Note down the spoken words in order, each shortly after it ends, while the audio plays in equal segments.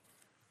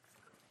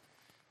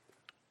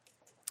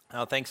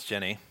Oh, thanks,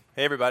 Jenny.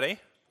 Hey, everybody.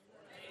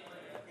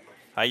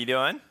 How you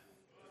doing?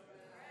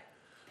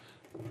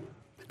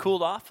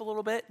 Cooled off a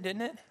little bit,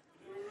 didn't it?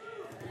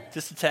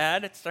 Just a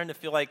tad. It's starting to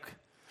feel like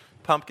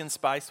pumpkin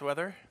spice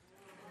weather,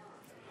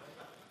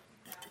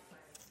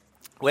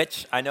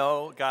 which I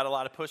know got a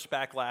lot of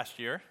pushback last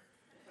year,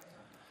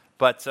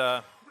 but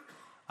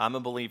I'm a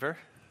believer.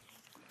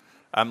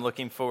 I'm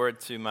looking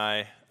forward to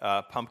my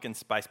pumpkin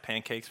spice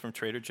pancakes from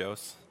Trader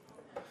Joe's.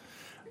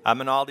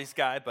 I'm an Aldi's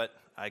guy, but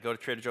I go to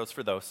Trader Joe's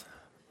for those.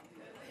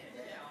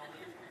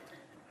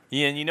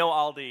 Yeah, and you know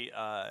Aldi,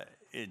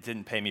 it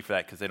didn't pay me for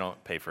that because they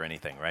don't pay for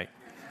anything, right?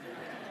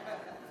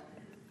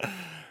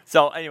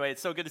 So anyway,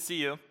 it's so good to see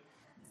you.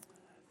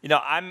 You know,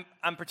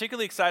 I'm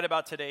particularly excited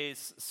about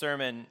today's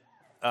sermon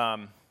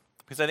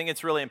because I think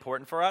it's really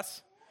important for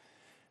us.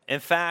 In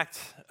fact,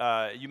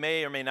 you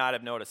may or may not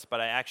have noticed, but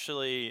I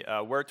actually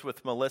worked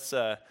with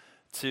Melissa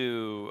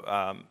to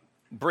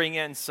bring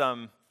in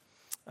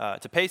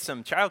to pay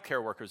some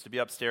childcare workers to be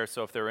upstairs,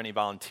 so if there were any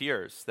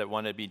volunteers that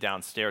wanted to be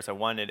downstairs, I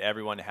wanted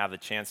everyone to have the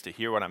chance to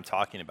hear what I'm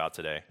talking about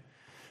today.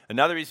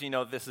 Another reason you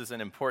know this is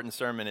an important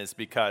sermon is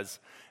because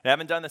I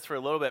haven't done this for a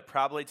little bit,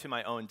 probably to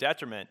my own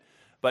detriment,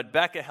 but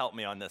Becca helped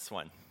me on this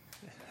one.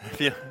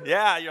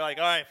 Yeah, you're like,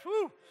 all right,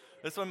 whew,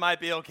 this one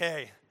might be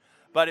okay.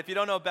 But if you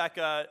don't know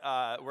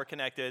Becca, we're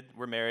connected,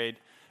 we're married.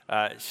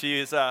 She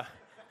is a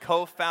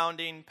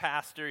co-founding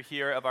pastor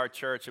here of our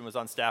church and was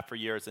on staff for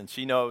years, and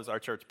she knows our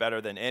church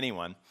better than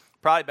anyone,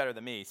 probably better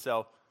than me.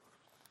 So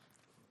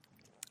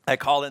I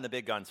called in the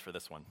big guns for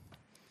this one.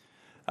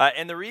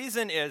 And the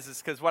reason is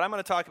because what I'm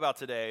going to talk about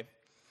today,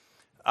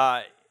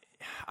 I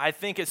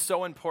think is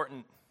so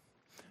important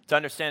to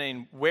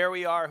understanding where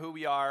we are, who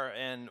we are,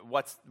 and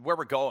where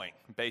we're going,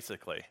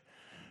 basically.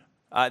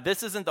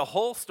 This isn't the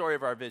whole story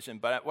of our vision,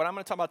 but what I'm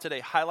going to talk about today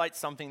highlights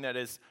something that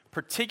is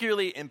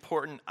particularly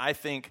important, I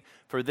think,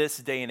 for this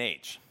day and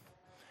age.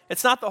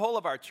 It's not the whole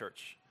of our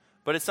church,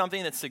 but it's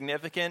something that's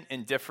significant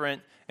and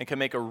different and can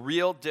make a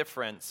real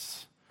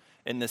difference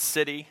in the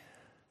city,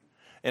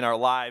 in our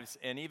lives,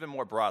 and even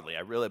more broadly.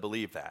 I really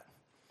believe that.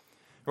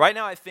 Right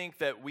now, I think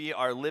that we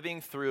are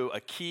living through a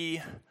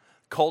key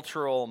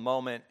cultural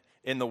moment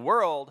in the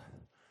world,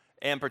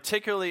 and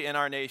particularly in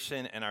our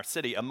nation and our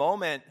city, a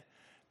moment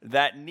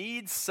that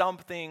needs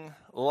something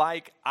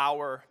like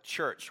our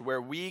church,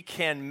 where we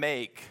can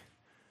make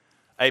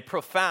a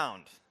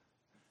profound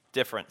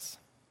difference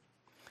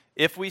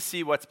if we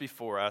see what's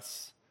before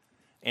us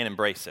and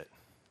embrace it.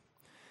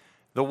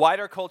 The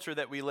wider culture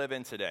that we live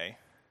in today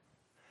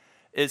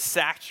is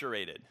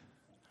saturated,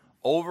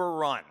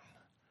 overrun,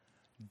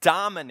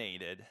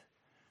 dominated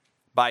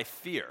by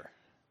fear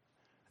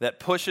that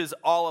pushes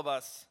all of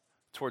us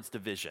towards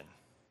division.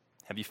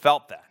 Have you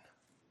felt that?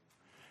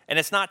 And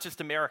it's not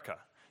just America.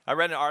 I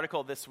read an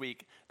article this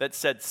week that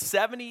said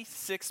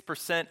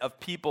 76% of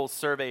people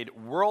surveyed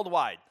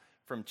worldwide,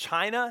 from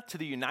China to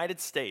the United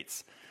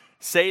States,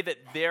 say that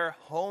their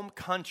home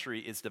country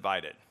is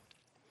divided.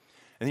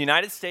 In the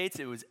United States,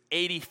 it was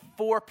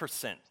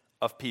 84%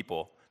 of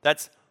people.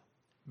 That's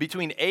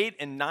between 8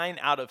 and 9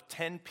 out of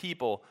 10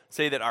 people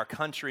say that our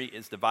country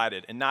is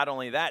divided. And not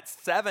only that,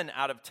 7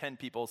 out of 10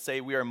 people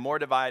say we are more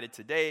divided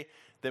today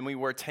than we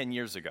were 10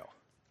 years ago.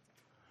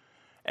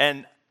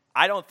 And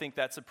I don't think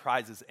that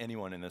surprises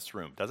anyone in this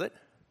room, does it?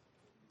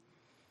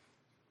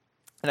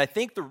 And I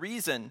think the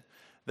reason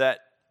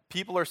that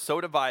people are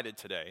so divided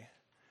today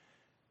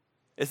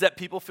is that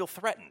people feel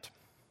threatened.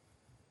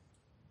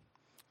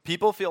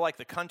 People feel like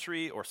the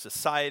country or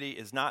society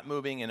is not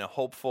moving in a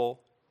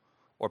hopeful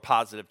or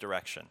positive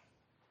direction.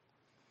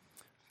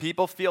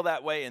 People feel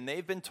that way, and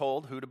they've been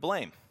told who to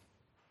blame.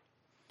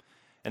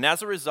 And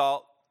as a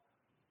result,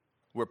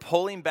 we're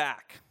pulling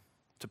back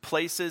to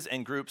places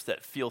and groups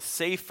that feel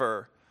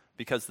safer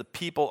because the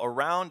people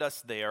around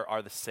us there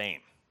are the same,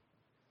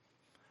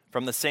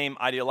 from the same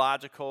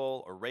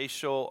ideological or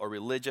racial or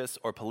religious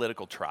or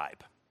political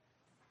tribe.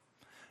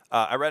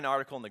 I read an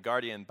article in The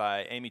Guardian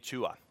by Amy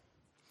Chua,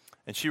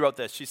 and she wrote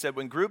this. She said,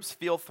 when groups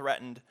feel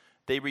threatened,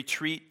 they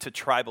retreat to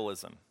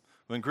tribalism.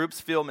 When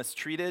groups feel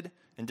mistreated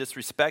and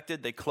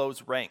disrespected, they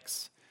close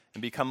ranks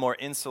and become more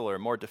insular,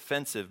 more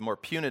defensive, more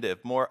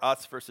punitive, more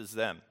us versus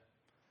them.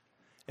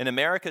 In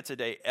America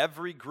today,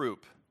 every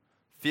group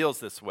feels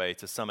this way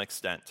to some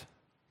extent.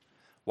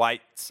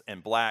 Whites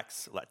and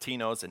blacks,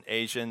 Latinos and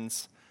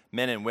Asians,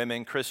 men and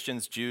women,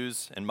 Christians,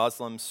 Jews and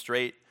Muslims,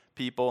 straight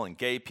people and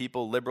gay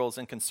people, liberals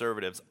and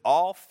conservatives,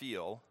 all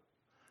feel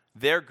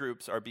their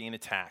groups are being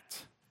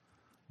attacked,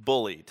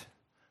 bullied,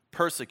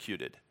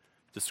 persecuted,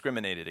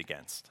 discriminated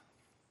against.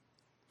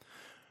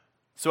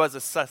 So as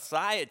a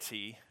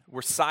society,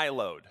 we're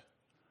siloed.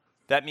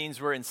 That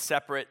means we're in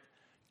separate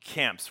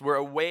camps. We're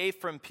away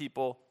from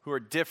people who are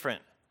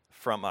different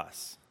from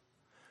us.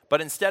 But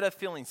instead of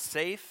feeling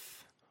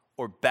safe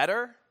or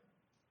better,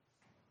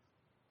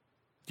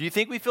 do you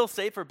think we feel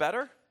safe or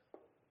better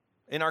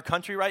in our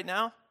country right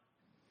now?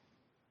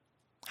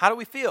 How do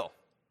we feel?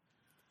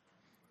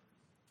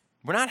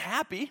 We're not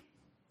happy.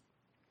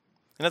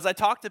 And as I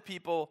talk to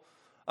people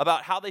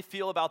about how they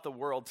feel about the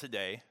world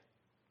today,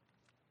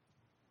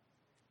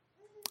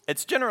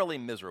 it's generally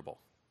miserable.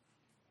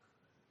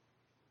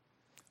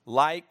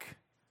 Like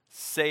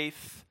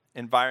safe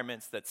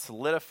environments that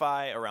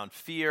solidify around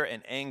fear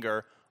and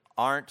anger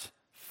aren't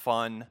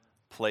fun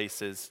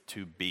places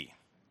to be.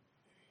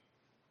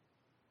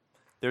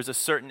 There's a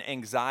certain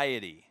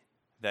anxiety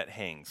that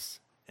hangs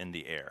in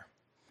the air.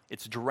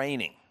 It's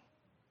draining.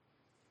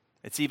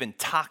 It's even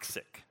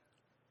toxic.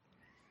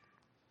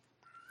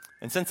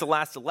 And since the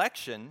last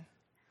election,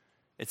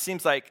 it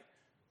seems like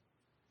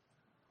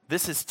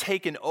this has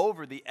taken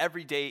over the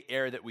everyday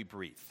air that we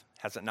breathe,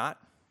 has it not?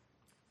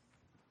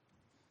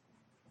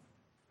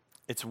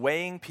 It's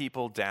weighing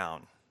people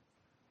down.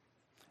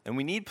 And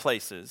we need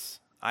places,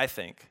 I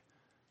think,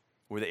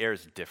 where the air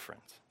is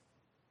different.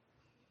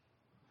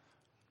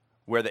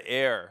 Where the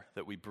air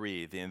that we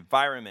breathe, the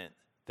environment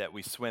that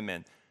we swim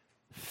in,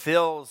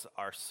 fills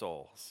our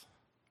souls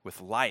with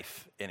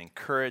life and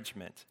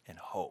encouragement and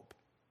hope.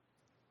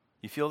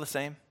 You feel the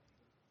same?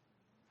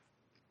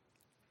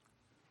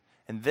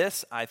 And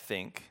this, I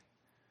think,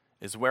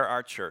 is where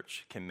our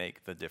church can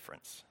make the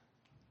difference.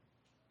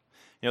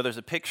 You know, there's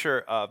a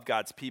picture of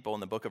God's people in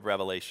the book of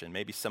Revelation.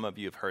 Maybe some of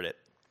you have heard it.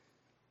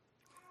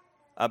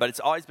 But it's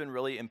always been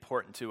really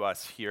important to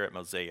us here at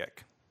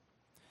Mosaic.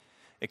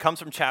 It comes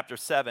from chapter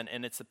 7,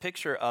 and it's a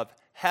picture of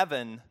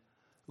heaven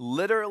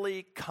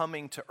literally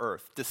coming to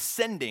earth,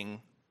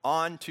 descending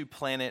onto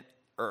planet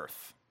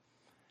Earth.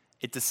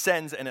 It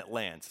descends and it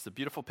lands. It's a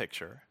beautiful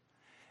picture.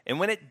 And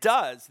when it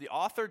does, the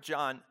author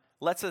John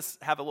lets us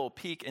have a little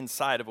peek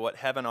inside of what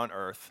heaven on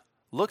earth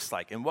looks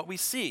like. And what we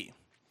see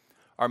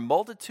are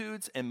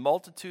multitudes and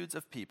multitudes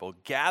of people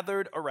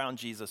gathered around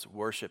Jesus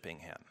worshiping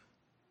him.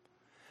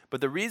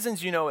 But the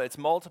reasons you know it's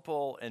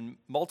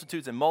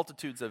multitudes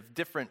of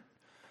different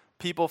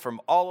people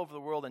from all over the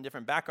world and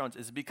different backgrounds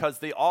is because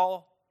they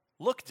all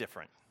look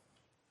different.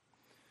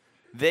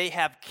 They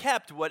have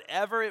kept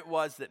whatever it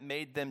was that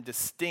made them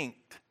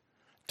distinct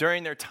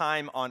during their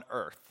time on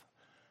earth,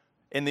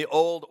 in the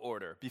old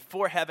order,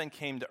 before heaven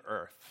came to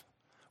earth.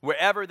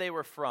 Wherever they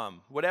were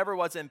from, whatever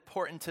was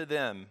important to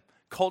them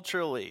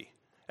culturally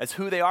as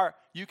who they are,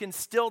 you can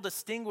still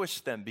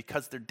distinguish them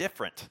because they're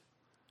different.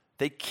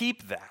 They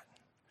keep that.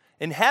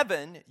 In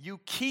heaven, you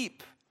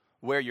keep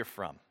where you're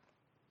from.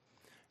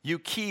 You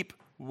keep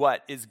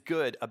what is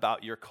good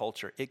about your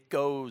culture. It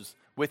goes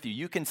with you.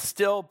 You can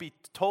still be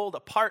told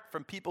apart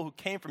from people who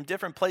came from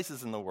different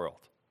places in the world.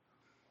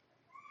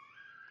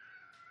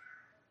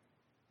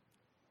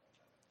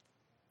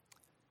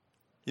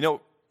 You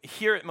know,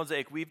 here at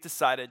Mosaic, we've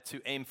decided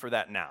to aim for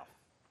that now.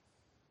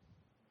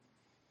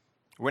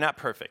 We're not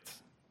perfect.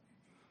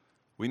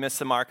 We miss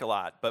the mark a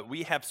lot, but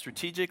we have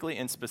strategically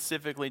and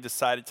specifically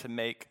decided to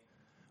make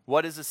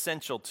what is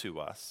essential to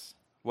us,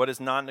 what is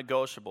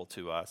non-negotiable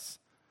to us,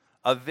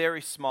 a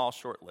very small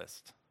short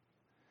list,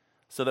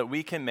 so that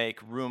we can make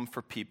room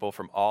for people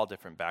from all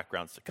different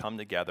backgrounds to come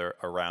together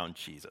around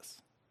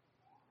Jesus.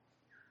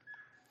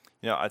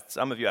 You know,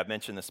 some of you have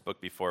mentioned this book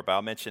before, but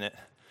I'll mention it.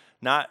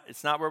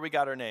 It's not where we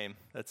got our name.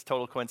 That's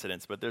total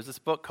coincidence. But there's this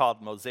book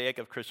called Mosaic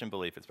of Christian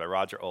Belief. It's by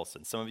Roger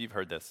Olson. Some of you have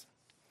heard this.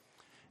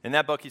 In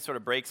that book, he sort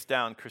of breaks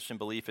down Christian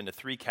belief into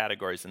three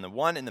categories. And the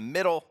one in the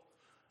middle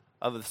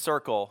of the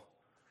circle,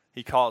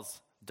 he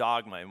calls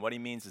dogma. And what he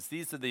means is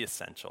these are the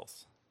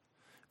essentials.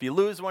 If you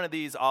lose one of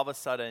these, all of a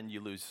sudden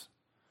you lose,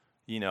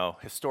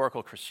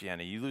 historical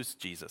Christianity. You lose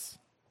Jesus.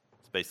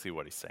 That's basically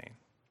what he's saying.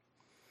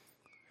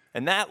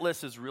 And that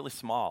list is really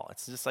small.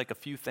 It's just like a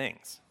few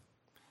things.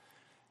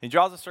 He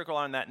draws a circle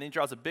on that, and then he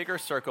draws a bigger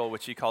circle,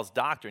 which he calls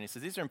doctrine. He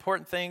says these are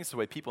important things, the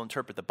way people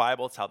interpret the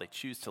Bible. It's how they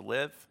choose to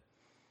live.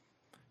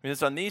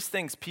 Because on these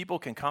things, people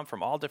can come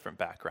from all different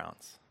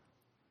backgrounds.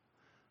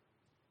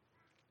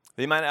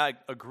 They might not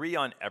agree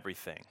on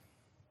everything.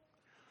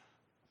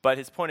 But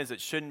his point is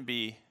it shouldn't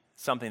be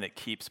something that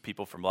keeps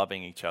people from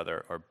loving each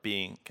other or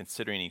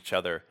considering each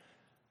other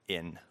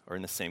in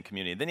the same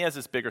community. Then he has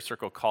this bigger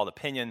circle called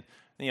opinion.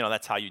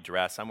 That's how you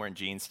dress. I'm wearing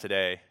jeans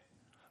today.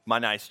 My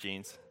nice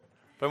jeans.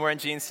 But I'm wearing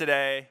jeans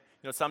today.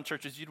 Some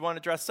churches you'd want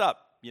to dress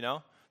up,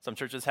 Some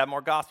churches have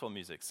more gospel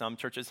music. Some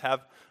churches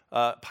have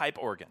pipe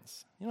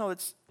organs.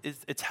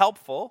 It's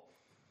helpful,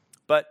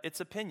 but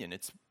it's opinion.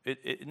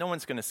 No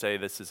one's going to say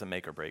this is a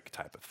make or break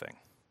type of thing,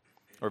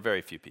 or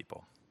very few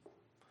people.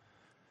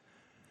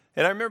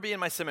 And I remember being in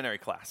my seminary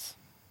class,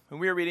 and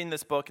we were reading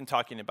this book and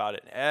talking about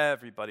it, and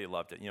everybody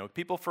loved it.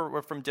 People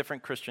were from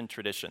different Christian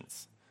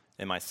traditions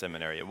in my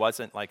seminary. It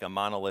wasn't like a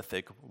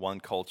monolithic, one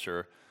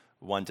culture,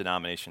 one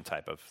denomination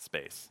type of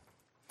space.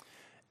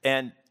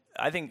 And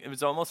I think it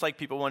was almost like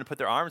people wanted to put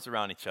their arms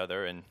around each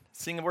other and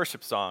sing a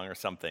worship song or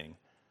something.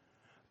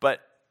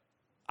 But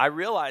I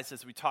realized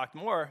as we talked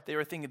more, they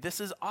were thinking, this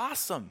is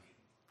awesome.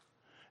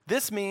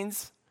 This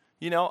means,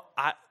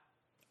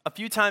 a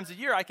few times a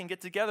year I can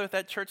get together with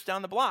that church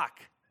down the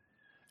block.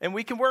 And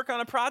we can work on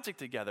a project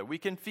together. We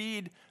can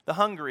feed the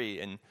hungry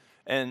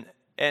and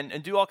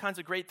do all kinds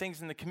of great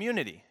things in the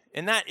community.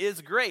 And that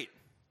is great.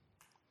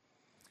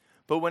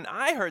 But when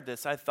I heard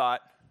this, I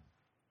thought,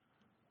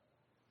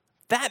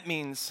 that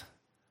means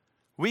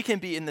we can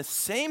be in the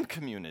same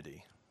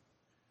community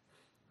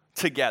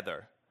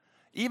together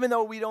even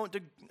though we don't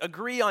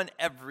agree on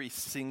every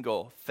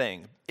single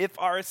thing. If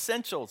our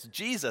essentials,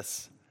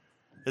 Jesus,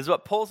 is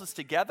what pulls us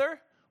together,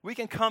 we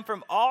can come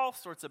from all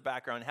sorts of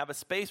backgrounds, have a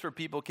space where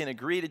people can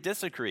agree to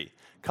disagree,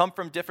 come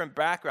from different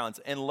backgrounds,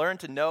 and learn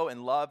to know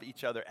and love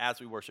each other as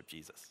we worship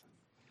Jesus.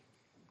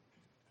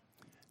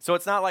 So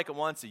it's not like a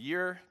once a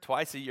year,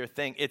 twice a year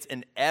thing. It's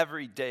an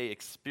everyday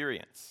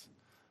experience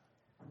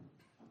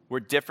where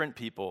different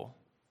people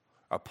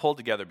are pulled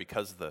together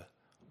because of the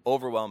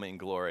overwhelming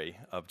glory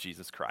of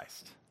Jesus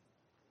Christ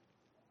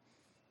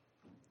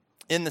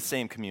in the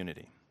same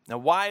community. Now,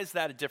 why is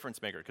that a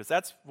difference maker? Because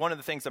that's one of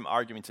the things I'm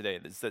arguing today,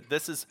 is that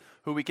this is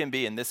who we can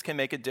be, and this can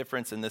make a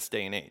difference in this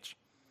day and age.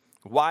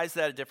 Why is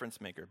that a difference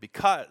maker?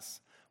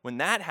 Because when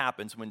that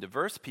happens, when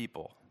diverse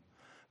people,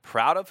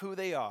 proud of who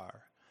they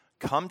are,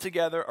 come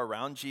together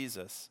around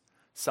Jesus,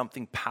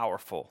 something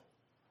powerful,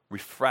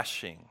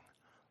 refreshing,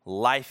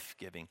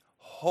 life-giving,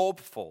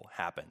 hopeful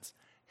happens.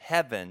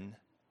 Heaven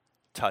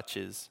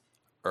touches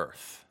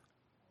earth.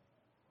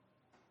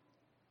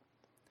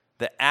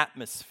 The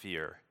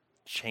atmosphere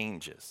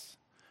changes.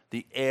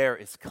 The air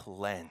is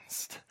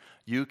cleansed.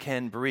 You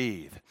can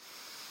breathe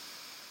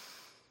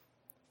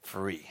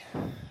free.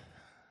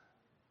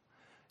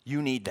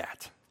 You need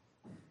that.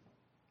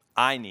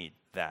 I need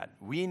that.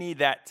 We need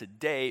that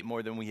today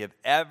more than we have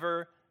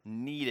ever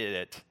needed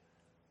it.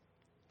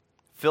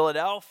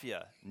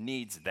 Philadelphia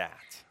needs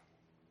that.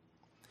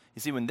 You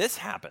see, when this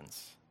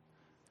happens,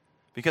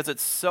 because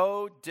it's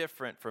so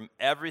different from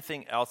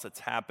everything else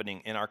that's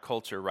happening in our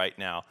culture right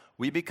now,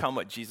 we become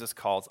what Jesus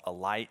calls a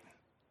light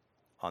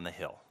on the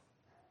hill.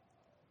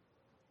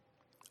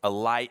 A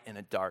light in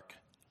a dark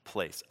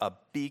place, a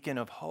beacon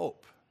of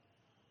hope.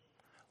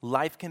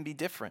 Life can be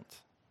different.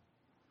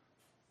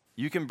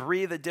 You can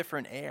breathe a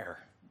different air.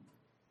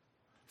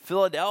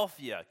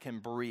 Philadelphia can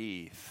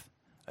breathe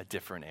a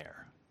different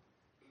air.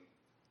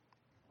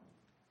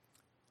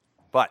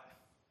 But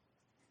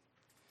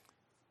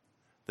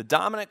the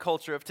dominant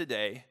culture of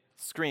today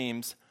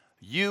screams,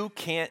 you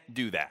can't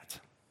do that.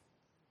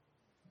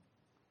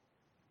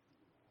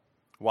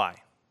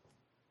 Why?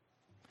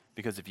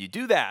 Because if you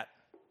do that,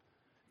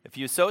 if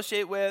you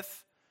associate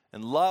with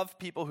and love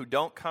people who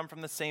don't come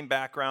from the same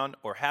background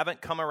or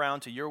haven't come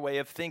around to your way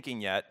of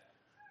thinking yet,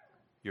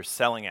 you're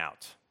selling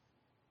out.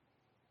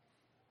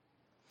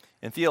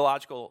 In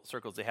theological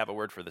circles, they have a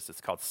word for this. It's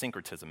called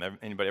syncretism.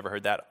 Anybody ever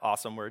heard that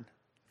awesome word?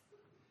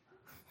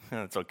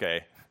 It's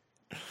okay.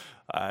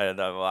 I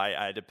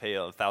had to pay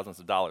thousands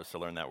of dollars to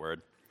learn that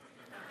word.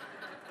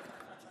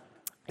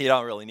 You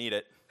don't really need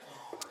it.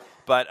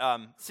 But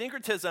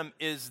syncretism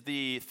is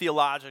the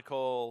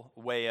theological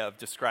way of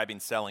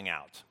describing selling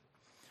out.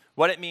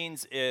 What it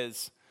means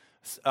is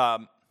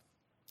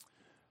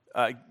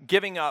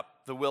giving up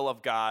the will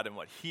of God and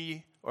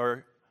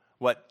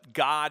what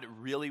God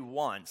really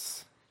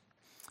wants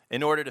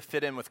in order to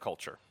fit in with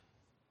culture.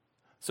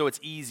 So it's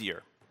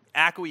easier.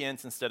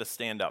 Acquiesce instead of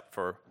stand up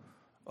for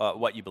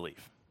what you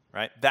believe,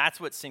 right? That's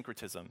what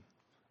syncretism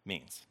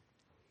means.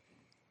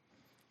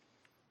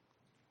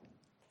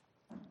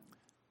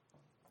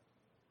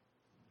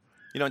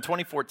 You know, in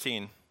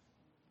 2014,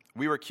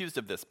 we were accused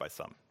of this by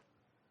some.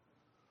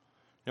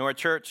 You know, our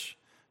church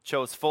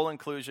chose full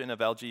inclusion of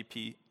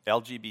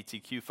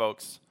LGBTQ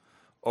folks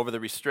over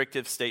the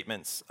restrictive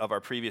statements of our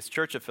previous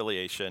church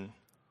affiliation.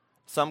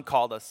 Some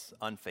called us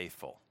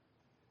unfaithful.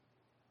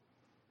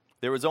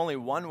 There was only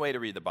one way to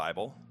read the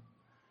Bible,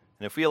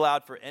 and if we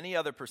allowed for any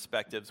other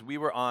perspectives, we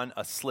were on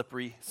a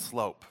slippery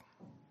slope.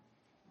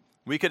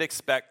 We could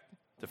expect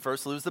to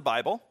first lose the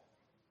Bible,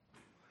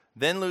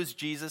 then lose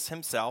Jesus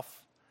himself,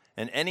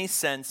 and any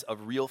sense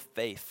of real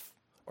faith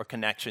or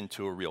connection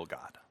to a real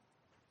God.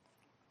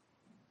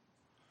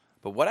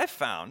 But what I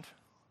found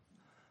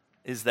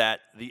is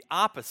that the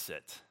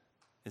opposite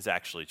is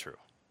actually true.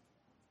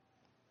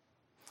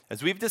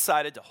 As we've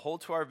decided to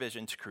hold to our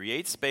vision to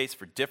create space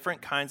for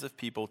different kinds of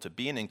people to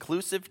be an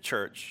inclusive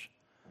church,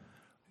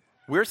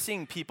 we're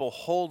seeing people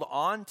hold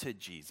on to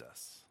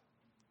Jesus.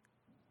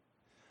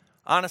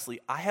 Honestly,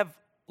 I have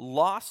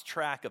lost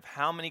track of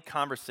how many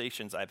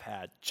conversations I've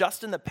had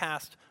just in the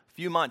past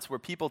few months where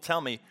people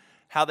tell me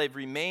how they've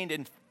remained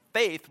in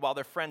faith while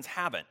their friends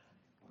haven't.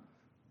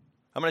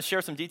 I'm going to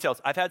share some details.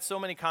 I've had so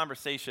many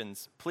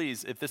conversations.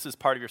 Please, if this is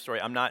part of your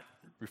story, I'm not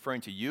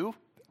referring to you.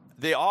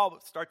 They all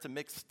start to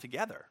mix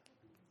together.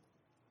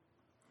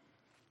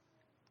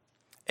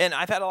 And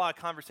I've had a lot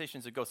of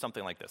conversations that go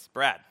something like this.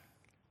 Brad,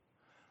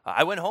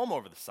 I went home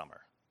over the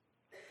summer,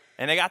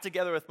 and I got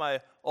together with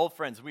my old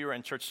friends. We were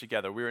in church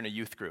together. We were in a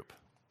youth group,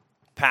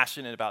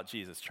 passionate about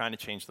Jesus, trying to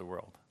change the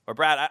world. Or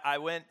Brad, I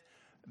went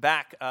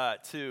back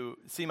to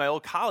see my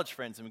old college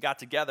friends, and we got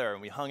together,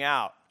 and we hung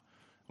out.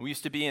 We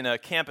used to be in a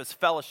campus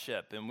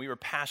fellowship, and we were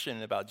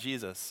passionate about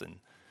Jesus. And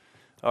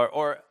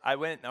or I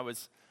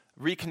was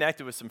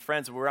reconnected with some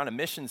friends, and we were on a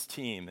missions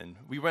team, and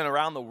we went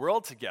around the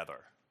world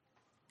together,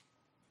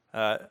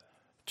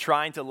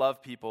 trying to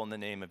love people in the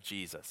name of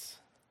Jesus.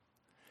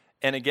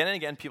 And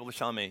again, people are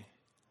telling me,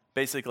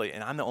 basically,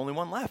 and I'm the only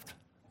one left.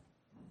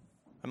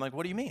 I'm like,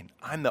 what do you mean?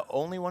 I'm the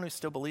only one who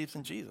still believes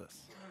in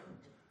Jesus.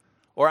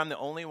 Or I'm the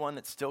only one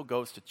that still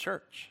goes to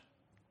church.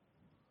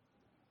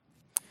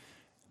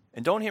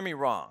 And don't hear me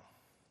wrong.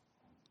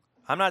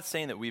 I'm not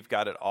saying that we've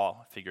got it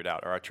all figured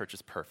out or our church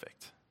is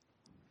perfect.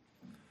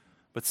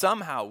 But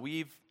somehow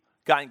we've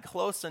gotten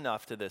close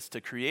enough to this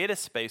to create a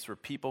space where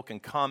people can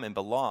come and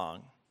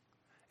belong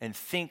and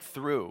think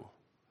through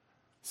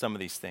some of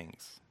these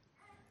things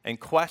and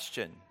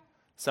question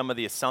some of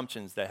the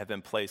assumptions that have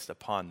been placed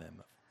upon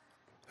them.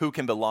 Who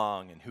can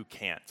belong and who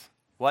can't.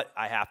 What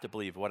I have to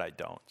believe, what I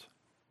don't.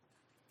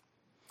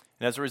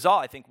 And as a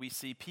result, I think we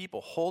see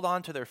people hold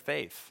on to their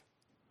faith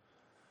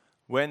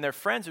when their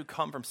friends who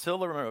come from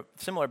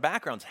similar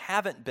backgrounds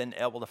haven't been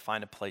able to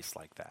find a place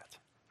like that.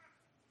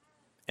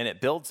 And it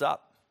builds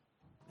up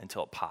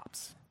until it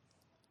pops.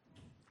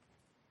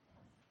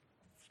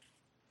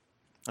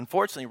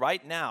 Unfortunately,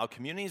 right now,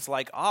 communities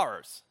like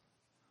ours,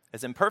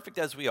 as imperfect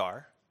as we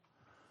are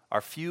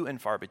few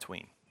and far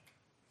between.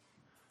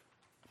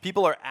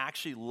 People are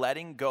actually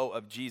letting go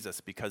of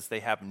Jesus because they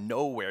have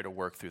nowhere to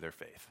work through their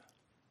faith.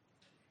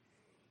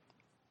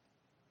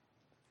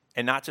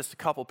 And not just a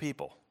couple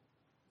people.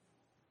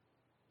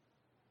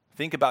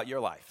 Think about your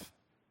life.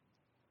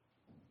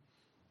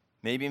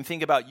 Maybe even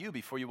think about you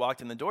before you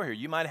walked in the door here.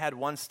 You might have had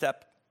one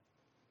step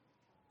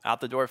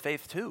out the door of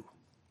faith too.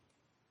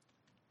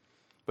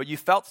 But you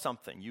felt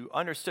something. You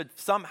understood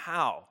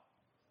somehow,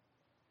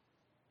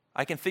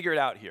 I can figure it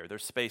out here.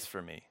 There's space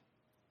for me.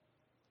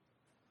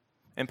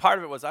 And part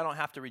of it was I don't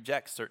have to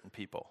reject certain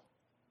people.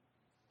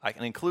 I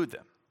can include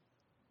them.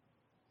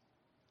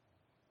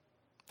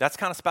 That's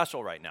kind of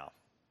special right now.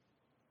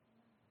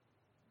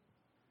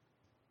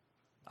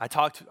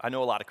 I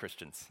know a lot of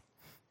Christians.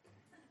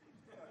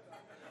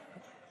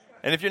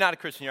 And if you're not a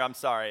Christian here, I'm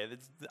sorry.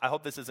 I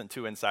hope this isn't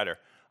too insider.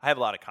 I have a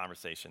lot of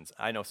conversations.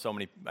 I know so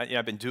many.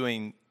 I've been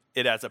doing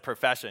it as a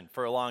profession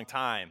for a long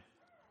time.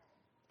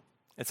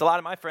 It's a lot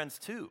of my friends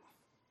too.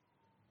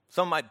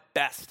 Some of my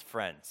best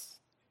friends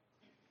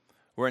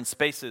were in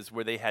spaces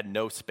where they had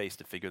no space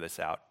to figure this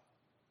out.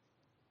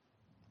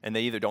 And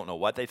they either don't know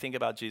what they think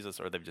about Jesus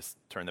or they've just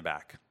turned their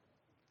back.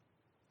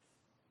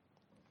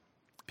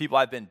 People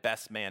I've been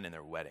best man in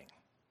their wedding.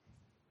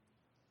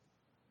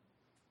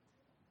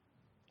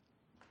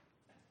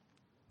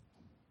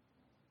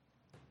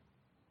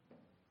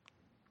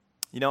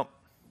 You know,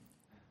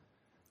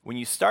 when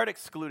you start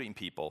excluding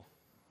people,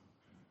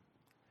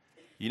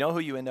 you know who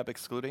you end up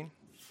excluding?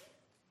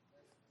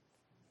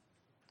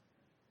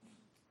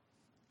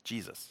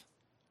 Jesus.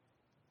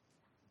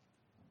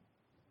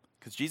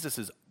 Because Jesus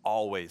is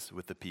always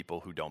with the people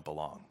who don't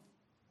belong.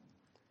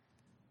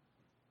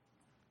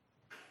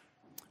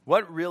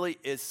 What really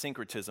is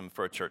syncretism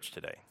for a church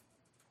today?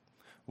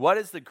 What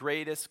is the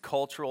greatest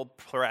cultural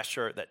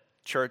pressure that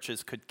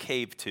churches could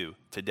cave to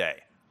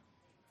today?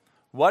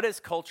 What is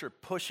culture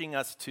pushing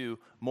us to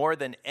more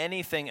than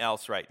anything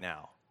else right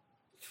now?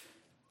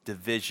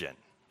 Division.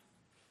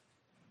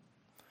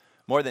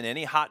 More than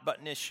any hot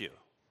button issue,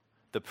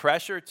 the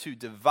pressure to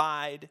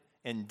divide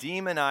and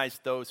demonize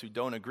those who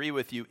don't agree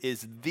with you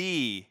is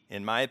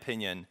in my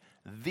opinion,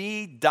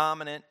 the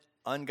dominant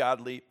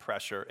ungodly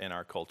pressure in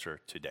our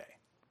culture today.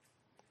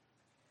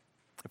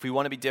 If we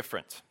want to be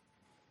different,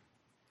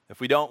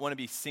 if we don't want to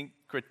be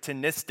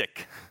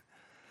syncretistic,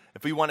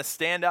 if we want to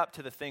stand up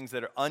to the things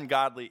that are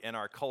ungodly in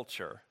our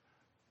culture,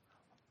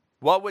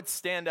 what would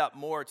stand up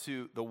more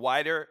to the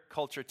wider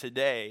culture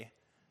today?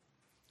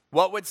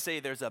 What would say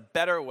there's a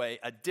better way,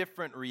 a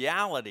different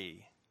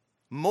reality,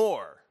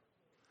 more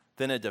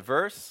than a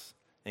diverse,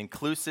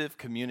 inclusive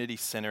community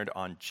centered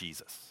on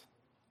Jesus?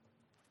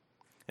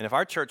 And if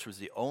our church was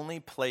the only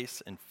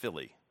place in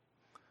Philly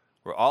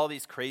where all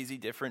these crazy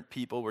different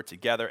people were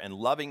together and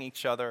loving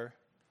each other,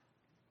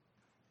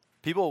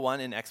 people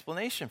want an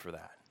explanation for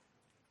that.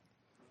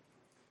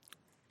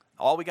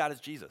 All we got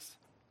is Jesus.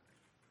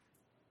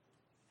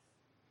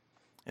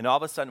 And all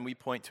of a sudden we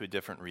point to a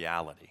different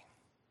reality.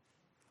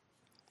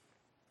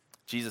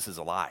 Jesus is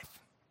alive.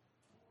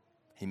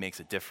 He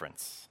makes a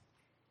difference.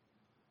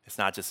 It's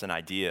not just an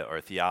idea or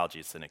a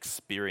theology, it's an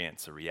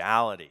experience, a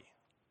reality.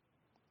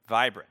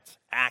 Vibrant,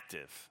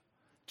 active,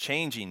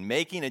 changing,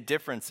 making a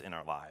difference in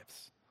our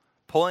lives,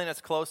 pulling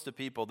us close to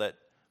people that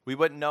we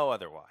wouldn't know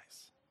otherwise.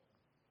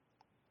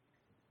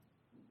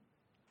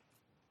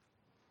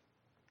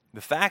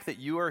 The fact that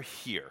you are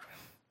here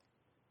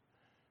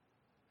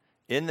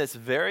in this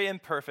very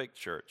imperfect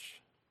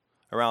church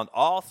around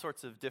all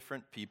sorts of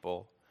different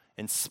people,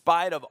 in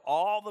spite of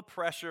all the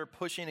pressure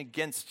pushing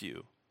against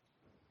you,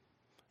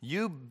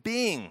 you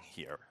being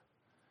here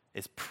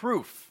is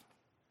proof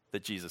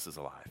that Jesus is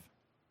alive.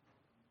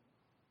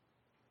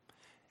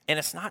 And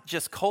it's not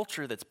just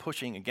culture that's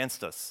pushing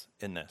against us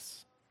in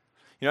this.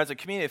 You know, as a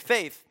community of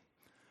faith,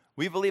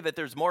 we believe that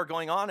there's more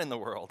going on in the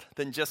world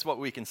than just what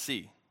we can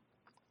see.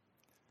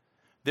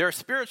 There are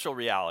spiritual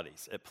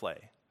realities at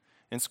play.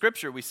 In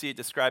Scripture, we see it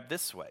described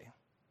this way.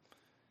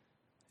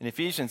 In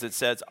Ephesians, it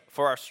says,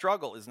 "For our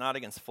struggle is not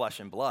against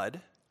flesh and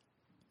blood,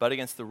 but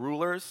against the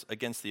rulers,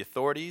 against the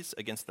authorities,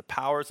 against the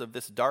powers of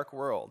this dark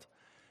world,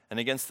 and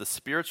against the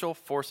spiritual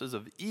forces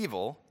of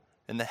evil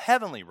in the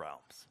heavenly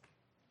realms."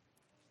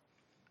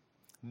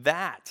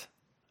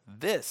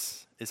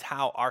 This is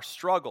how our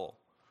struggle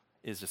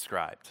is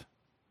described.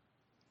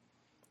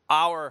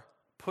 Our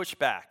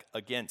pushback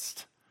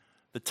against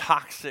the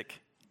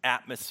toxic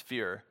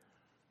atmosphere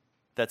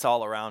that's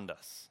all around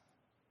us.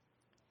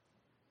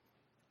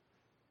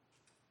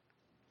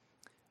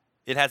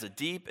 It has a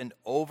deep and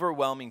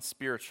overwhelming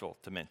spiritual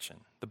dimension.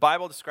 The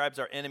Bible describes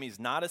our enemies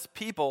not as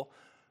people,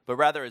 but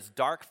rather as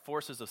dark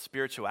forces of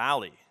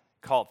spirituality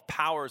called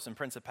powers and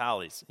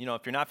principalities. You know,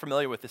 if you're not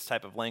familiar with this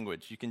type of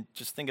language, you can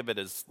just think of it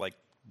as like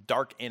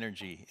dark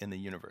energy in the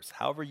universe,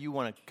 however you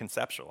want to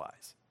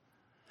conceptualize.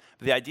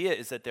 But the idea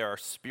is that there are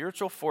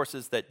spiritual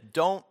forces that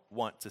don't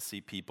want to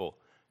see people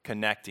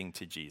connecting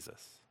to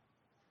Jesus.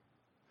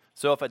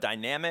 So if a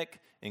dynamic,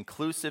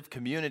 inclusive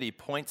community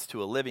points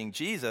to a living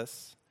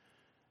Jesus,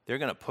 they're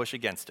going to push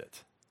against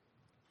it.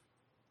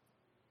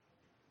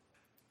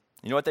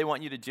 You know what they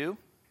want you to do?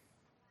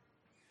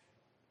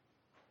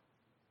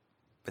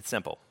 It's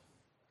simple.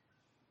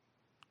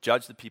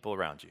 Judge the people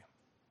around you.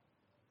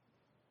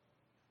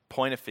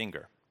 Point a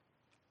finger.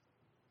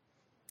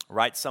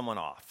 Write someone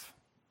off.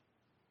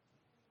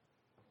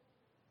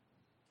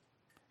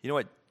 You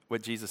know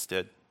what Jesus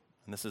did?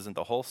 And this isn't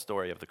the whole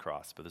story of the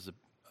cross, but there's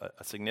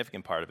a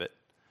significant part of it.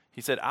 He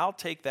said, I'll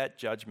take that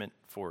judgment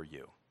for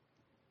you.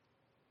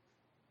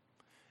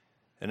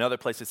 Another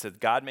place it says,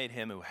 God made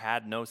him who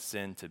had no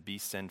sin to be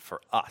sin for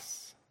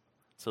us,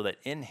 so that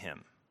in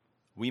him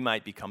we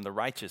might become the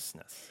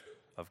righteousness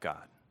of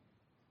God.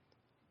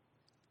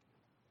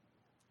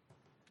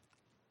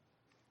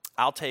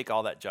 I'll take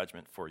all that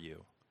judgment for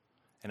you,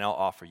 and I'll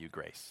offer you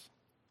grace.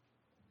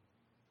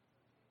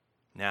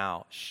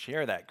 Now,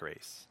 share that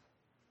grace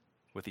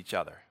with each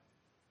other.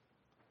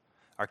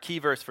 Our key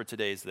verse for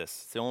today is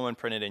this. It's the only one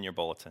printed in your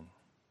bulletin.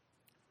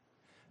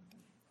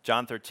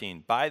 John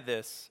 13, by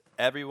this,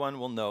 everyone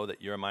will know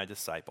that you're my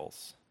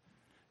disciples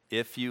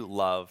if you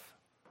love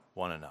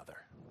one another.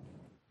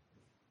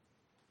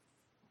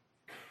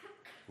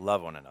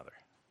 Love one another.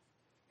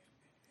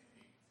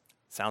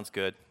 Sounds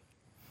good.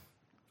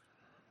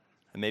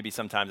 And maybe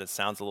sometimes it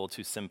sounds a little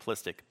too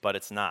simplistic, but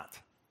it's not.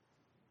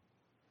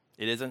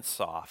 It isn't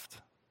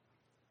soft.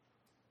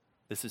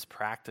 This is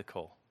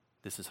practical.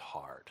 This is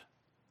hard.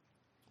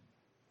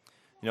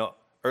 You know,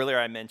 earlier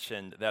I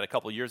mentioned that a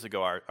couple years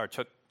ago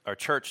our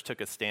church took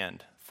a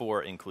stand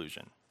for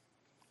inclusion.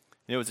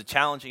 And it was a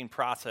challenging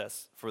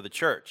process for the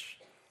church.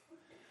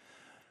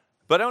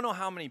 But I don't know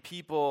how many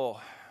people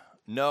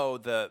know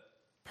the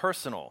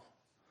personal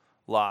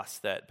loss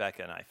that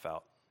Becca and I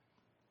felt.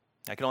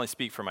 I can only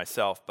speak for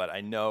myself, but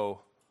I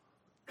know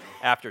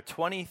after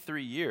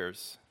 23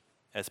 years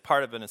as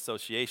part of an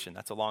association,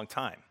 that's a long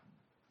time.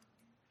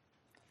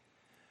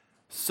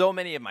 So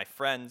many of my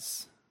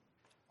friends,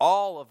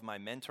 all of my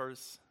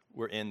mentors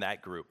were in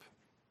that group.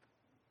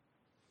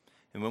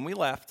 And when we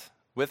left,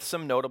 with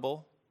some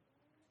notable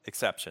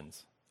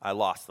exceptions, I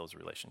lost those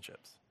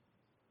relationships.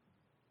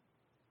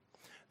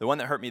 The one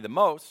that hurt me the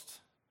most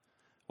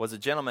was a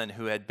gentleman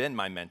who had been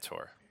my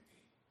mentor.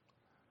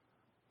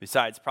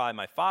 Besides probably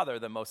my father,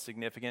 and my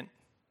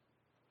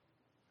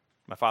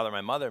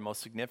mother,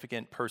 most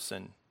significant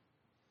person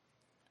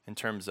in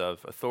terms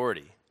of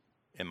authority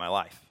in my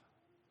life.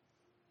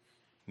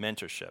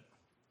 Mentorship.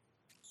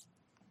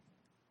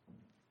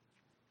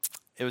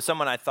 It was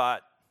someone I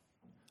thought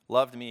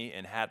loved me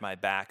and had my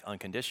back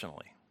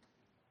unconditionally.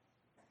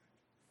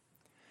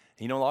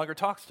 He no longer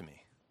talks to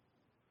me.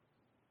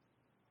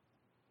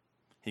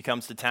 He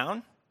comes to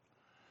town.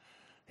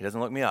 He doesn't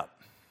look me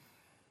up.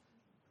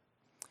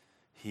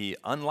 He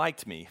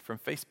unliked me from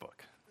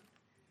Facebook.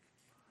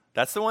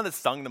 That's the one that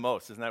stung the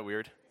most. Isn't that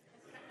weird?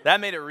 That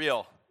made it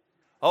real.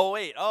 Oh,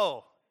 wait.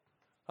 Oh,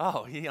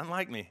 he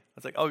unliked me. I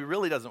was like, oh, he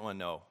really doesn't want to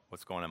know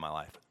what's going on in my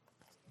life.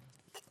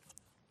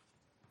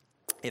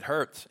 It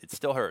hurts. It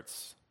still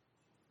hurts.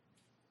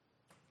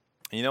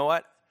 And you know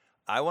what?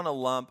 I want to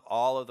lump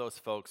all of those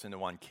folks into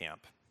one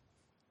camp.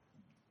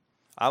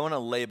 I want to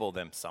label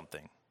them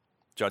something.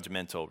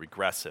 Judgmental,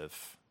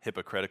 regressive,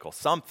 hypocritical,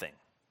 something.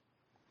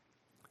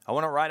 I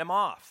want to write them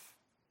off.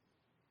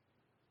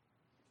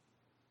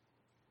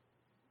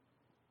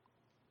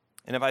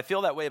 And if I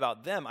feel that way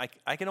about them,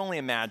 I can only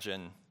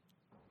imagine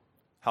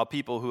how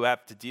people who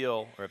have to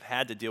deal or have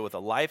had to deal with a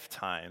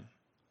lifetime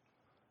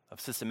of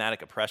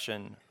systematic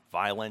oppression,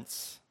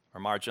 violence,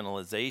 or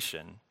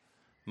marginalization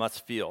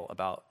must feel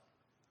about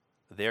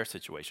their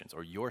situations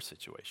or your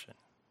situation.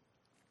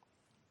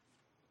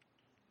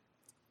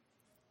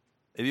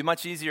 It'd be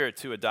much easier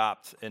to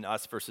adopt an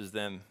us versus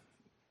them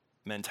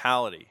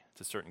mentality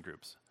to certain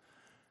groups.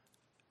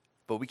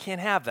 But we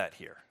can't have that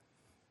here.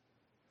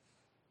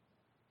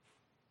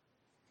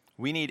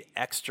 We need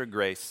extra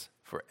grace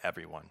for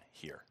everyone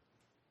here.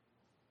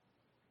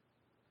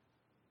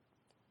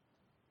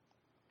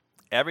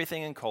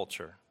 Everything in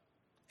culture,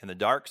 in the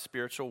dark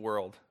spiritual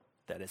world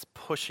that is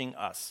pushing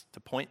us to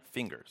point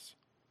fingers,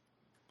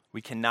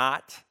 we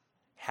cannot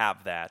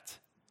have that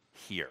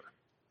here.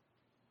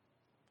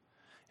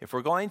 If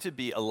we're going to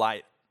be a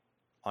light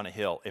on a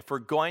hill, if we're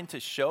going to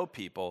show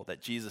people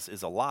that Jesus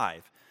is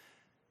alive,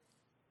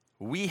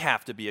 We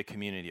have to be a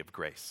community of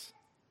grace.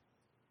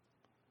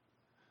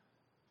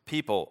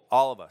 People,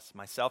 all of us,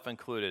 myself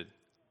included,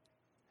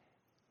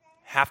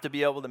 have to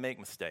be able to make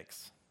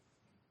mistakes,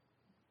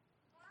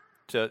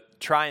 to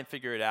try and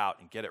figure it out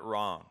and get it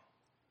wrong,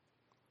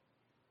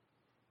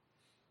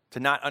 to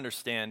not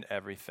understand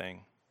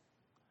everything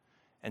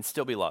and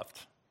still be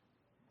loved,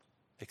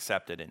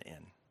 accepted, and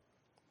in.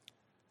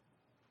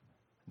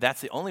 That's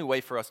the only way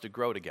for us to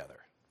grow together.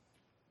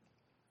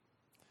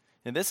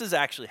 And this is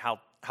actually how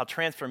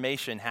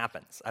transformation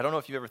happens. I don't know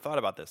if you've ever thought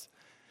about this.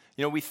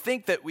 You know, we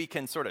think that we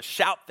can sort of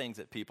shout things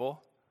at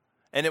people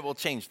and it will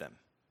change them.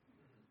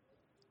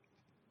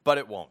 But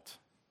it won't.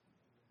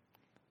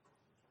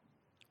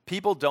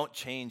 People don't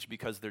change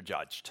because they're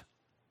judged.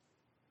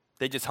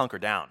 They just hunker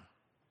down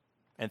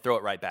and throw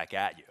it right back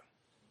at you.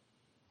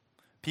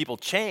 People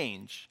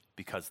change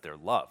because they're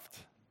loved,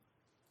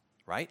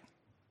 right?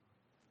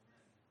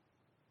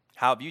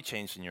 How have you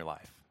changed in your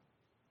life?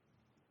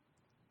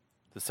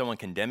 Is someone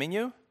condemning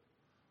you?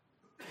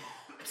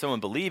 Someone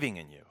believing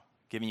in you,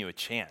 giving you a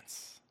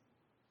chance,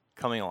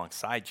 coming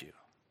alongside you?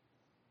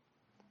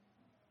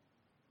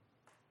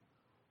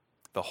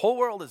 The whole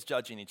world is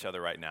judging each other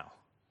right now.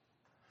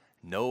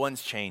 No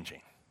one's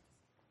changing.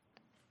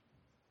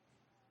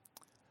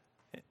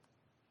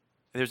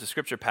 There's a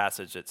scripture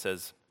passage that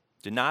says,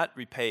 "Do not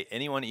repay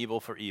anyone evil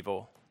for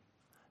evil.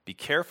 Be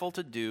careful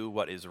to do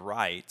what is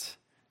right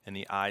in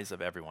the eyes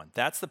of everyone."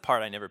 That's the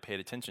part I never paid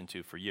attention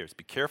to for years.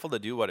 Be careful to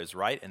do what is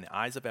right in the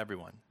eyes of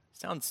everyone.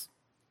 Sounds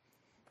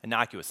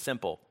innocuous,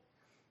 simple,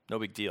 no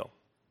big deal.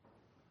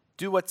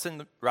 Do what's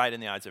right in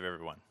the eyes of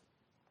everyone.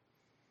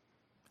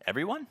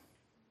 Everyone?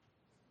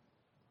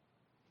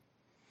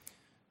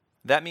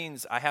 That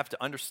means I have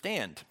to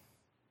understand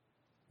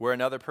where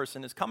another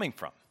person is coming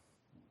from.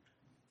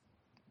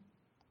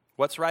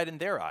 What's right in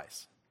their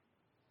eyes?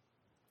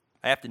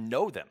 I have to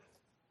know them.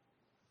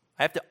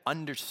 I have to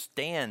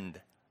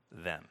understand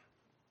them.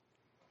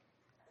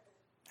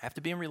 I have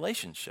to be in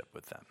relationship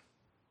with them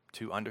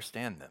to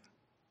understand them.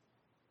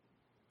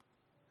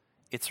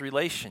 It's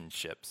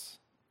relationships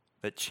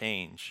that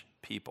change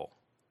people.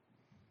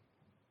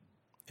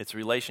 It's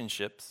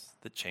relationships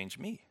that change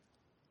me.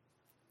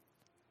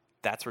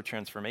 That's where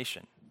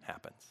transformation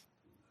happens.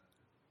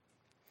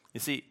 You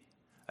see,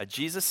 a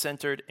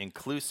Jesus-centered,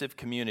 inclusive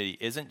community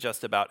isn't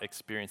just about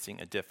experiencing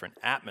a different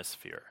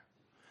atmosphere.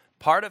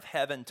 Part of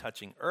heaven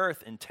touching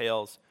earth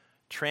entails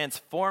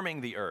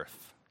transforming the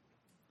earth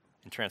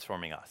and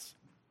transforming us.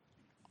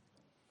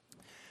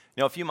 You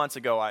know, a few months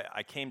ago,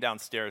 I came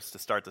downstairs to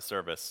start the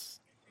service,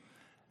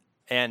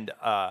 and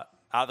out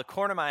of the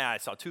corner of my eye, I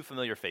saw two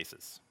familiar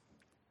faces.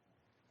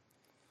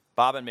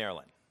 Bob and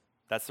Marilyn.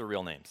 That's their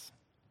real names.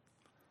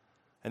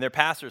 And they're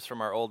pastors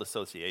from our old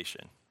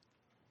association.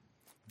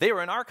 They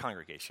were in our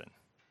congregation.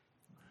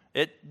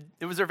 It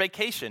was their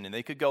vacation, and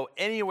they could go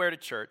anywhere to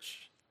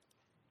church,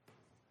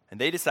 and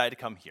they decided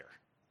to come here.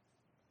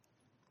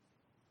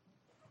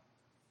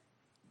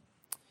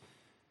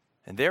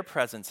 And their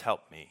presence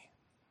helped me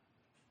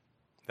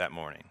that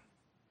morning.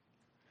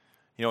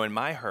 You know, in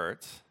my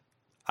hurt,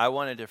 I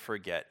wanted to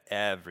forget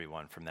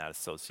everyone from that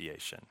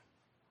association.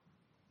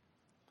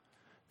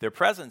 Their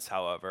presence,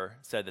 however,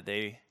 said that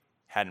they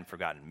hadn't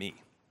forgotten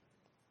me.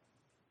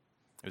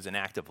 It was an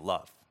act of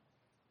love.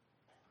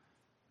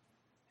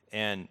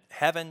 And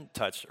heaven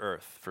touched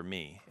earth for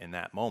me in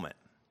that moment.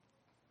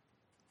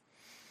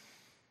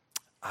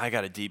 I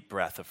got a deep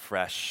breath of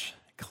fresh,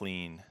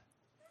 clean,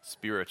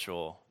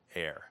 spiritual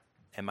air,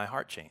 and my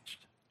heart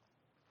changed.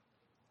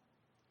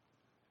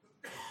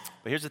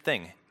 But here's the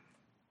thing.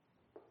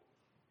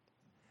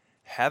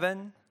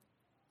 Heaven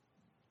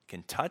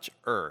can touch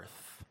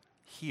earth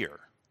here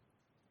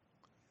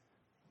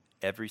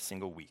every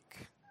single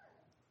week.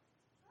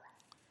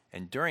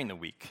 And during the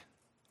week,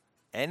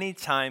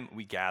 anytime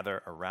we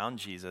gather around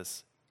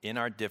Jesus in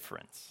our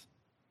difference,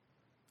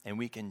 and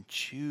we can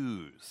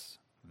choose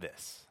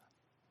this.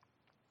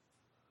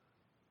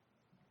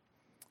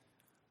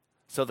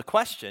 So the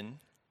question,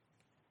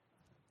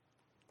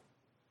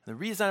 the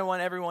reason I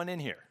want everyone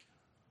in here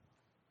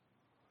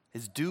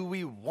is, do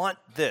we want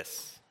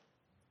this?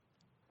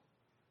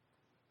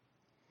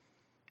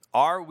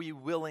 Are we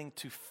willing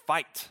to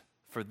fight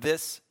for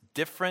this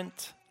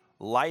different,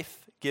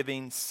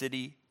 life-giving,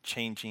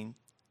 city-changing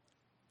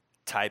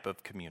type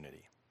of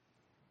community?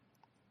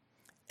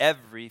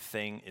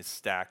 Everything is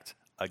stacked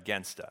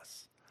against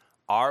us.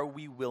 Are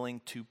we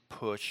willing to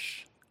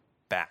push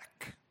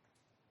back?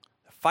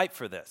 Fight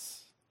for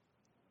this.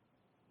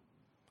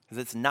 Because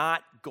it's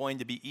not going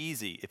to be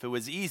easy. If it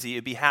was easy,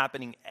 it'd be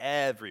happening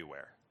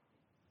everywhere.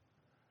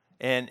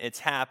 And it's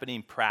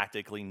happening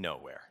practically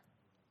nowhere.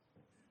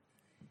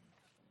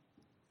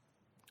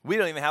 We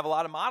don't even have a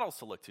lot of models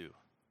to look to.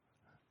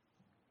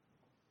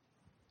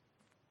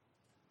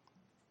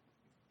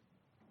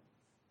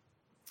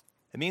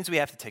 It means we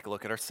have to take a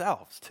look at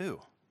ourselves,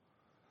 too.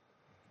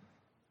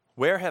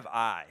 Where have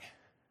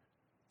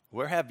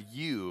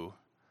you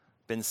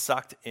been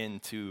sucked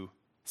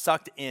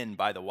in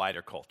by the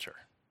wider culture?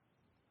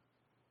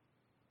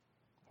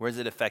 Where has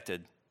it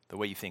affected the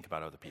way you think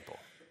about other people?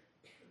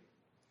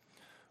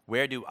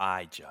 Where do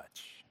I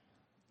judge?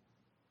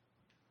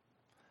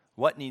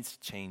 What needs to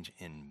change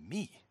in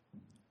me?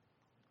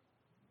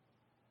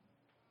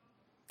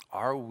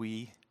 Are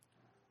we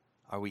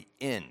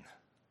in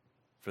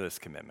for this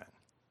commitment?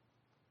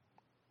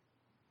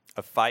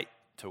 A fight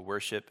to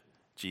worship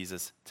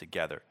Jesus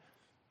together.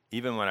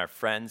 Even when our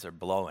friends are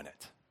blowing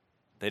it,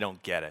 they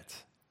don't get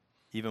it.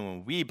 Even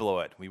when we blow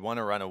it, we want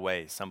to run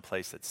away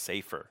someplace that's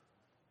safer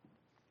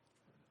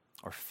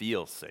or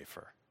feels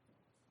safer.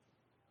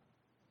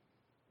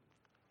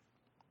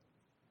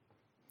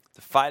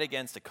 To fight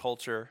against a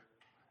culture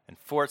and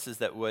forces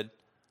that would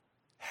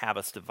have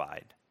us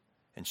divide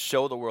and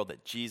show the world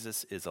that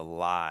Jesus is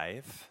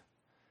alive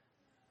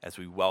as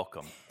we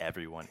welcome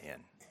everyone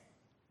in.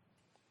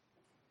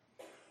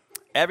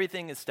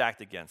 Everything is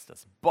stacked against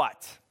us,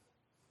 but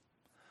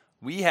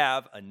we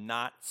have a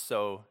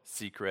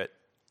not-so-secret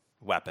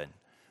weapon.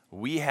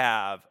 We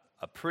have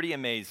a pretty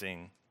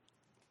amazing,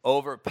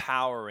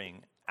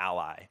 overpowering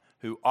ally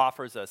who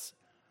offers us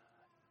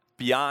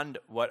beyond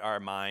what our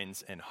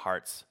minds and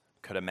hearts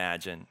could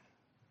imagine.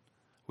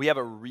 We have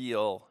a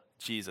real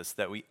Jesus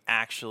that we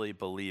actually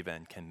believe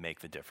in can make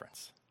the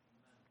difference.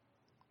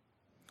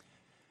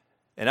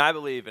 And I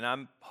believe, and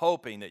I'm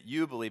hoping that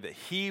you believe that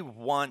he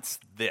wants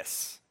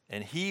this.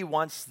 And he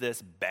wants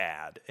this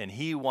bad, and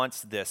he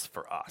wants this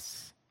for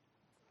us.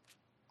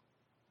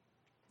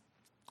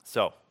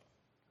 So,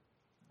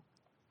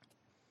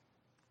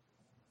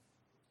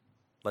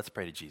 let's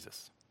pray to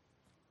Jesus.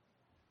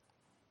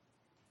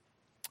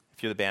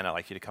 If you're the band, I'd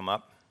like you to come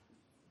up.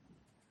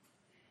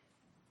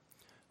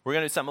 We're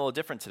going to do something a little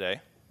different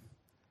today.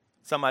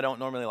 Something I don't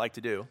normally like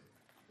to do.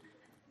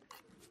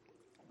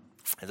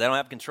 As I don't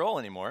have control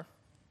anymore.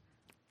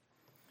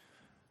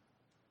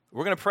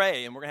 We're going to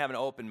pray, and we're going to have an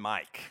open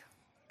mic.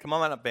 Come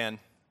on up, band.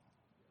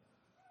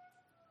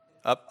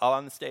 Up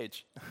on the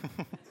stage.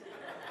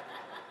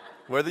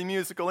 Where the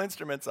musical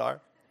instruments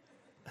are.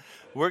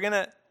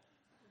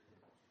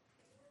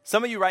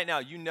 Some of you right now,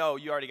 you know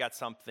you already got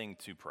something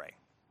to pray.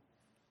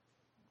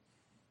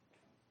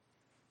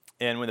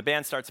 And when the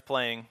band starts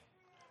playing,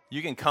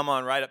 you can come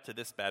on right up to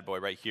this bad boy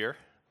right here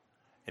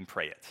and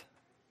pray it.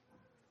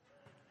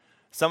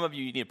 Some of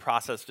you need to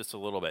process just a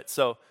little bit.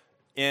 So,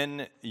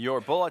 in your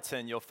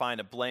bulletin, you'll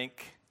find a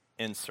blank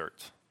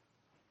insert.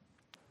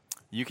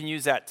 You can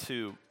use that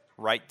to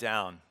write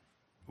down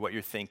what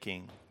you're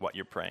thinking, what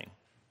you're praying.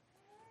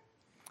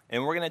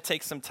 And we're going to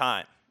take some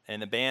time,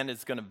 and the band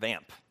is going to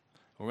vamp.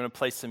 We're going to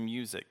play some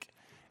music.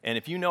 And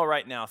if you know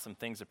right now some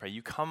things to pray,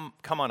 you come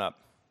on up.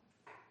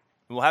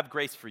 We'll have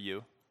grace for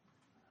you.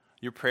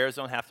 Your prayers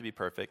don't have to be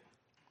perfect.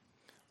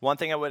 One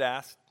thing I would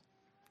ask,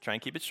 try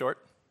and keep it short.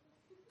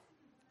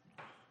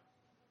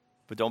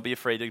 But don't be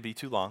afraid to be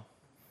too long.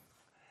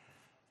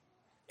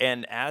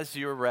 And as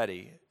you're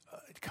ready,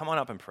 come on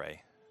up and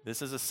pray.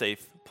 This is a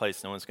safe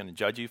place. No one's going to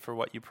judge you for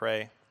what you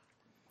pray.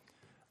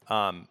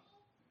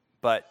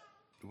 But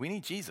we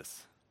need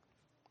Jesus.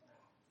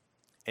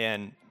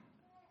 And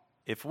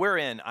if we're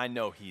in, I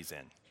know he's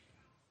in.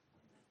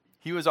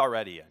 He was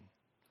already in.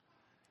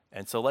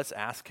 And so let's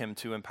ask him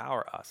to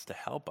empower us, to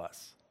help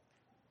us.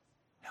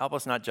 Help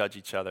us not judge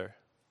each other.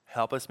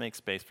 Help us make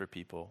space for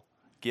people.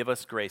 Give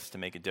us grace to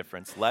make a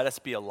difference. Let us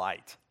be a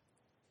light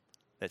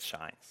that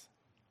shines.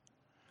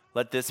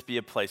 Let this be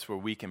a place where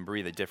we can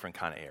breathe a different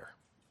kind of air.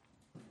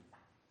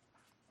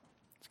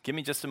 Give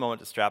me just a moment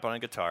to strap on a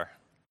guitar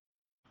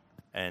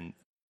and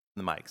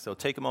the mic. So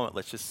take a moment.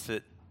 Let's just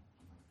sit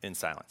in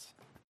silence.